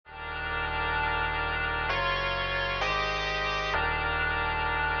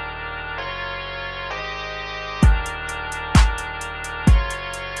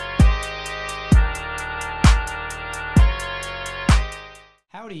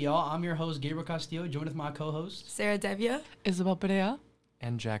y'all? I'm your host, Gabriel Castillo, joined with my co-host, Sara Devia, Isabel Perea,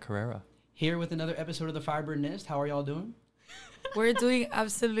 and Jack Herrera. Here with another episode of The Fiber Nest. How are y'all doing? We're doing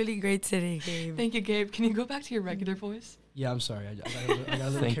absolutely great today, Gabe. Thank you, Gabe. Can you go back to your regular voice? Yeah, I'm sorry. I got a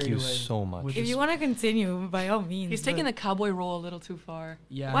little Thank carried you away so much. If you want to continue, by all means. He's taking the cowboy role a little too far.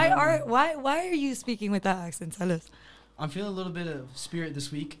 Yeah. Why are you speaking with that accent? Tell us. I'm feeling a little bit of spirit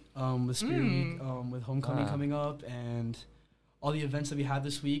this week, with Spirit Week, with homecoming coming up, and all the events that we had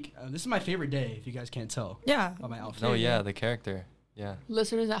this week. This is my favorite day, if you guys can't tell. Yeah. By my outfit. Oh, yeah, the character. Yeah.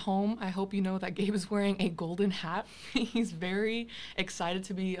 Listeners at home, I hope you know that Gabe is wearing a golden hat. He's very excited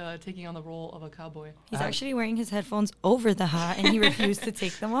to be taking on the role of a cowboy. He's actually wearing his headphones over the hat, and he refused to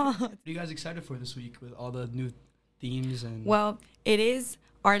take them off. What are you guys excited for this week with all the new themes? And Well, it is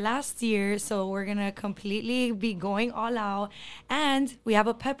our last year, so we're going to completely be going all out. And we have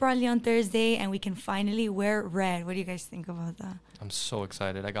a pep rally on Thursday, and we can finally wear red. What do you guys think about that? I'm so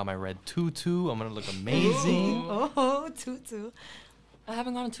excited. I got my red tutu. I'm going to look amazing. Oh, tutu. I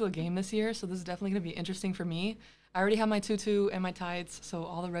haven't gone to a game this year, so this is definitely going to be interesting for me. I already have my tutu and my tights, so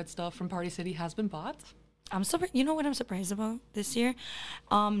all the red stuff from Party City has been bought. I'm surprised. You know what I'm surprised about this year?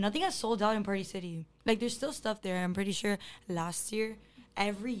 Nothing has sold out in Party City. Like, there's still stuff there. I'm pretty sure last year,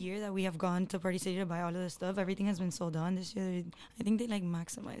 every year that we have gone to Party City to buy all of the stuff, everything has been sold out. This year, I think they,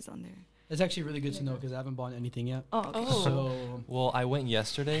 maximize on there. it's actually really good to know because I haven't bought anything yet. Oh, okay. So Well, I went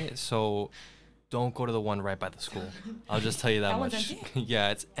yesterday, so don't go to the one right by the school. I'll just tell you that That one's much. empty?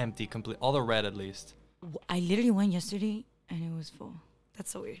 Yeah, it's empty, complete. All the red, at least. I literally went yesterday, and it was full.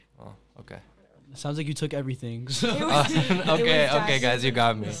 That's so weird. Oh, okay. it sounds like you took everything. So Okay, guys, you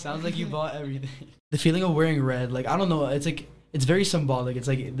got me. it sounds like you bought everything. The feeling of wearing red, I don't know. It's very symbolic. It's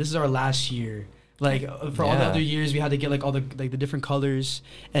like this is our last year. For all the Yeah. other years, we had to get all the the different colors,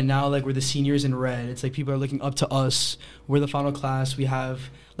 and now we're the seniors in red. It's like people are looking up to us. We're the final class. We have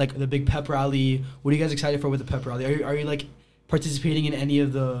the big pep rally. What are you guys excited for with the pep rally? Are you participating in any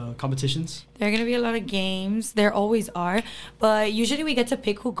of the competitions? There are going to be a lot of games. There always are. But usually we get to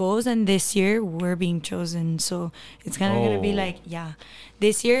pick who goes, and this year we're being chosen. So it's kind of going to be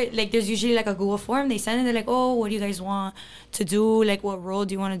this year, there's usually a Google form. They send it. They're like, oh, what do you guys want to do? What role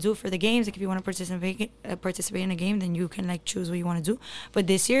do you want to do for the games? If you want to participate in a game, then you can choose what you want to do. But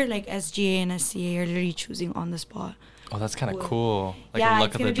this year, SGA and SCA are literally choosing on the spot. Oh, that's kind of cool. A Yeah, luck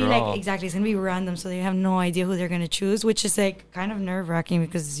it's of going the to be draw. exactly. It's going to be random, so they have no idea who they're going to choose, which is kind of nerve-wracking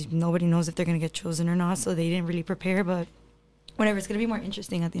because nobody knows if they're going to get chosen or not, so they didn't really prepare, but whatever. It's going to be more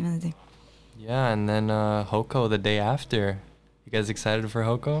interesting at the end of the day. Yeah, and then Hoko the day after. You guys excited for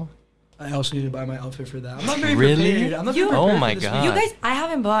Hoko? I also need to buy my outfit for that. I'm not very Really? prepared. I'm not You- very prepared Oh for my this God. week. You guys, I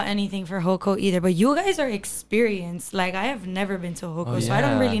haven't bought anything for Hoko either, but you guys are experienced. I have never been to Hoko, Oh, so I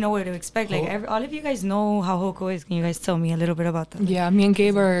don't yeah. really know what to expect. All of you guys know how Hoko is. Can you guys tell me a little bit about that? Yeah, me and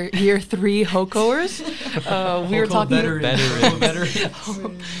Gabe are year 3 Hokoers. We were Hoko talking veterans.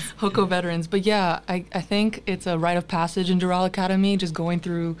 Hoko veterans. But yeah, I think it's a rite of passage in Doral Academy, just going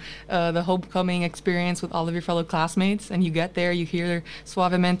through the homecoming experience with all of your fellow classmates. And you get there, you hear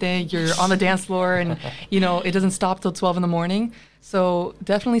Suavemente, you're on the dance floor, and it doesn't stop till 12 in the morning. So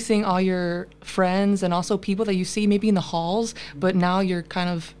definitely seeing all your friends and also people that you see maybe in the halls, but now you're kind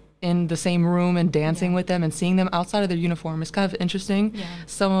of in the same room and dancing with them and seeing them outside of their uniform. It's kind of interesting. Yeah.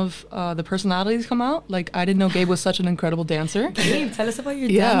 Some of the personalities come out. I didn't know Gabe was such an incredible dancer. Gabe, tell us about your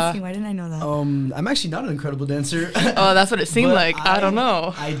Yeah. dancing. Why didn't I know that? I'm actually not an incredible dancer. Oh, that's what it seemed But like. I don't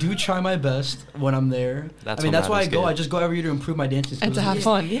know. I do try my best when I'm there. That's I mean, what that's why I matters, go. Gabe. I just go every year to improve my dancing skills. And to have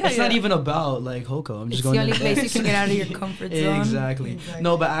fun. Yeah, It's not yeah. even about Hoko. I'm just It's going the only to place you dance. can get out of your comfort zone. Exactly.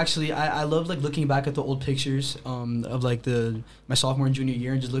 No, but actually, I love looking back at the old pictures of my sophomore and junior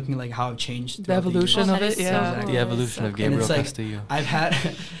year and just looking how I've changed. The throughout evolution Oh, of that it, is so yeah. cool. The evolution of cool. And Gabriel it's Castillo. I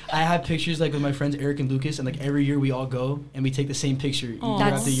had pictures with my friends Eric and Lucas, and every year we all go and we take the same picture year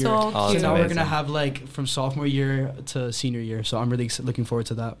That's after year. so Oh, So cute. now we're amazing. gonna have from sophomore year to senior year. So I'm really looking forward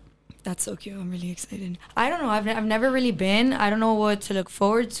to that. That's so cute. I'm really excited. I don't know. I've never really been. I don't know what to look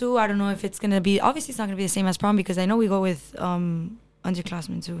forward to. I don't know if it's going to be... Obviously, it's not going to be the same as prom because I know we go with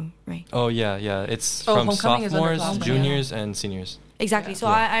underclassmen too, right? Oh, yeah. It's Oh, from homecoming is sophomores, underclassmen, juniors, and seniors. Exactly. Yeah. So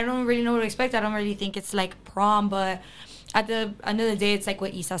I don't really know what to expect. I don't really think it's prom, but at the end of the day, it's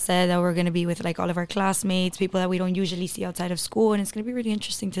what Isa said, that we're going to be with all of our classmates, people that we don't usually see outside of school, and it's going to be really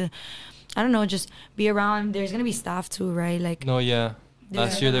interesting to, I don't know, just be around. There's going to be staff too, right? No, yeah.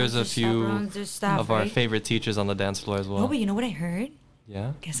 Last year there was a there's few chaperones, there's staff, of our right? favorite teachers on the dance floor as well. No, but you know what I heard?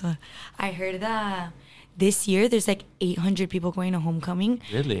 Yeah? Guess what? I heard that this year there's 800 people going to homecoming.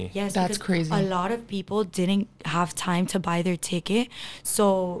 Really? Yes, That's because crazy. A lot of people didn't have time to buy their ticket,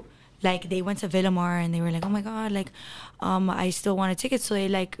 so they went to Villamar and they were oh my god, I still wanted tickets, so they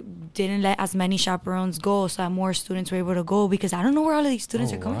like didn't let as many chaperones go, so that more students were able to go, because I don't know where all of these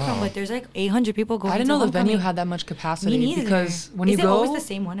students are coming from, but there's like 800 people going. I didn't to know the homecoming. venue had that much capacity. Me neither. Because when Is you it go, always the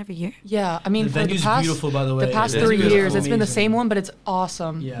same one every year? yeah, I mean, The for venue's the past, beautiful, by the way. The past It is 3 beautiful. years, it's been the Amazing. same one, but it's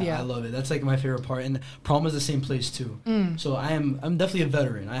awesome. Yeah, I love it. That's like my favorite part. And prom is the same place too. So I'm definitely a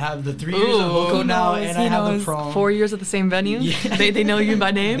veteran. I have the 3 years of Ooh. Hoco now, He and I have the knows. prom. 4 years at the same venue. Yeah. They know you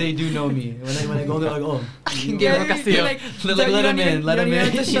by name. They do know me. When I go, they're like, oh. Gabriel Castillo. Like, let him in. Let him You in. don't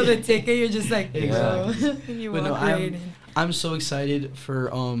even have to show the ticket. You're just like, Exactly. bro. And you But no, walk right in. I'm so excited for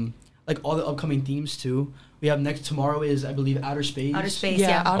like all the upcoming themes too. We have tomorrow is, I believe, Outer Space. Outer Space, Yeah,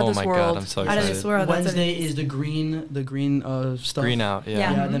 yeah. out of Oh this my world. god, I'm so Out excited. of this world. that's what Wednesday it is the green stuff. Green out, yeah.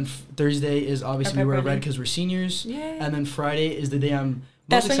 Yeah. Yeah, and then Thursday is obviously we Our wear pep red rally. because we're seniors. Yay. And then Friday is the day I'm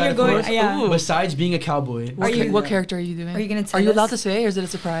That's most when you're excited going. for. Yeah. Ooh. Besides being a cowboy. What, Are you- what character are you doing? Are you gonna tell Are you us? allowed to say, or is it a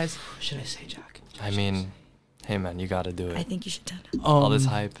surprise? Should I say, Jack? I mean, hey man, you gotta do I it. think you should tell them. All this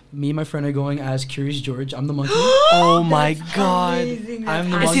hype. Me and my friend are going as Curious George. I'm the monkey. Oh my god. Amazing.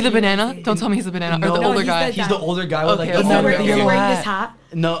 I'm the Is he the monkey. banana? Don't tell me he's the banana. No. or the No, older he's guy. the- He's the older guy with like Okay, the okay. long Is Is he he yellow wearing hat? this hat?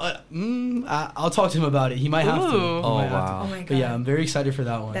 No, I'll talk to him about it. He might have to. Ooh. He Oh, might have to. wow. Oh my god. But yeah, I'm very excited for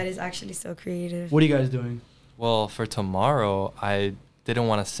that one. That is actually so creative. What are you guys doing? Well, for tomorrow, I didn't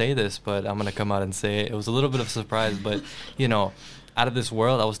want to say this, but I'm gonna come out and say it. It was a little bit of a surprise, but you know, out of this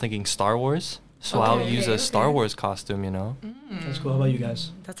world, I was thinking Star Wars. So I'll Okay, use a okay. Star Wars costume, you know? That's cool. How about you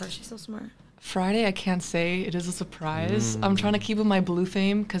guys? That's actually so smart. Friday, I can't say. It is a surprise. I'm trying to keep with my blue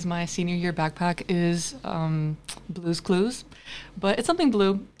theme because my senior year backpack is Blue's Clues, but it's something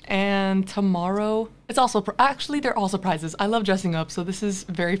blue. And tomorrow, it's also actually they're all surprises. I love dressing up, so this is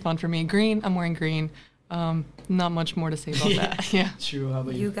very fun for me. Green, I'm wearing green. Not much more to say about that. Yeah. True. How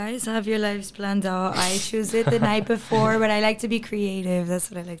about You you? guys have your lives planned out. I choose it the night before, but I like to be creative.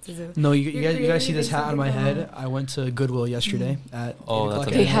 That's what I like to do. No, you You're guys see this creative, hat on my it's head? I went to Goodwill yesterday at 8 Oh, o'clock that's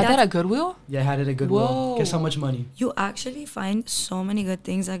at They amazing. night. had that That's- at Goodwill? Yeah, I had it at Goodwill. Whoa. Guess how much money? You actually find so many good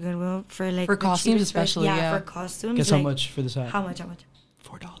things at Goodwill for like For the costumes cheapest price. especially, yeah. for costumes. Guess how like, much for this hat? How much? How much?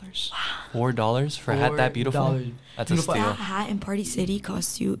 $4. $4 for a hat that beautiful? $4. That's a Beautiful. steal. That hat in Party City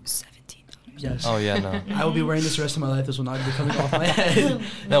costs you $17. Yes. Oh yeah, no. I will be wearing this the rest of my life. This will not be coming off my head.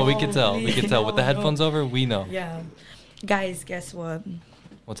 No, we can tell. We please, can tell. With the no, headphones over, we know. Yeah. Guys, guess what?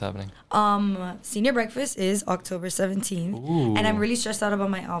 What's happening? Senior breakfast is October 17th. Ooh. And I'm really stressed out about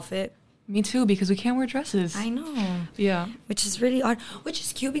my outfit. Me too, because we can't wear dresses. I know. Yeah. Which is really odd. Which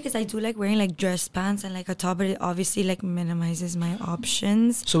is cute because I do like wearing like dress pants and like a top, but it obviously like minimizes my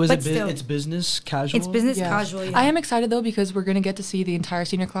options. So is but it still, it's business casual? it's business Yeah. casual. Yeah. I am excited though because we're gonna get to see the entire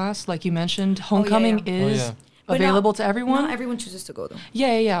senior class, like you mentioned. Homecoming yeah. is Oh, yeah. But available not- to everyone. Not everyone chooses to go though.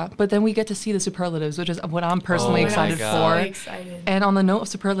 Yeah. But then we get to see the superlatives, which is what I'm personally Oh my excited God. for. So excited. And on the note of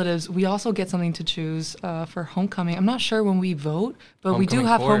superlatives, we also get something to choose for homecoming. I'm not sure when we vote, but we do Homecoming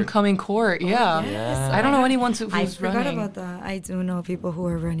have court. homecoming court. Yeah. yes. I don't know anyone who's I forgot running. about that. I do know people who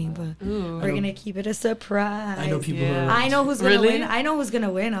are running, but Ooh. we're gonna keep it a surprise. I know people Yeah. who are I know who's gonna Really? win. I know who's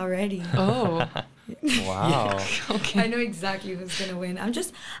gonna win already. Oh. Wow. Okay. I know exactly who's gonna win.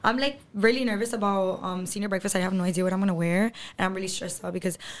 I'm like really nervous about senior breakfast. I have no idea what I'm gonna wear, and I'm really stressed out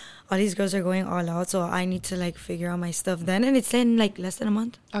because all these girls are going all out. So I need to like figure out my stuff then, and it's in like less than a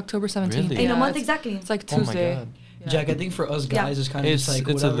month. October 17th. Really? In a month it's- exactly. It's like Oh my Tuesday. god. Jack, I think for us guys, it's kind of It's just like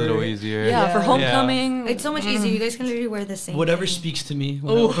it's a whatever, little easier. Yeah, for Yeah. homecoming. It's so much easier. You guys can literally wear the same. Whatever thing. speaks to me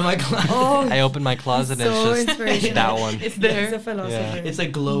when I open my glass. Oh, I open my closet and so it's just inspirational. that one. It's He's there. a philosopher. It's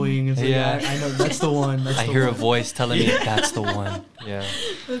like glowing. It's like, Yeah. I know that's the one. That's I the hear a one. voice telling me that's the one. Yeah.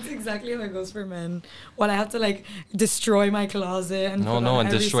 That's exactly how it goes for men. While I have to like destroy my closet and No, put no, on and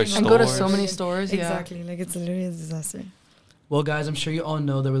every destroy single And go to stores. so many stores. Yeah. Exactly, like it's literally a disaster. Well, guys, I'm sure you all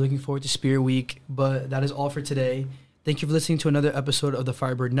know that we're looking forward to Spirit Week, but that is all for today. Thank you for listening to another episode of the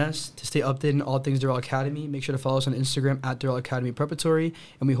Firebird Nest. To stay updated on all things Doral Academy, make sure to follow us on Instagram at Doral Academy Preparatory,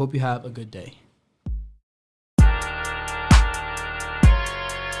 and we hope you have a good day.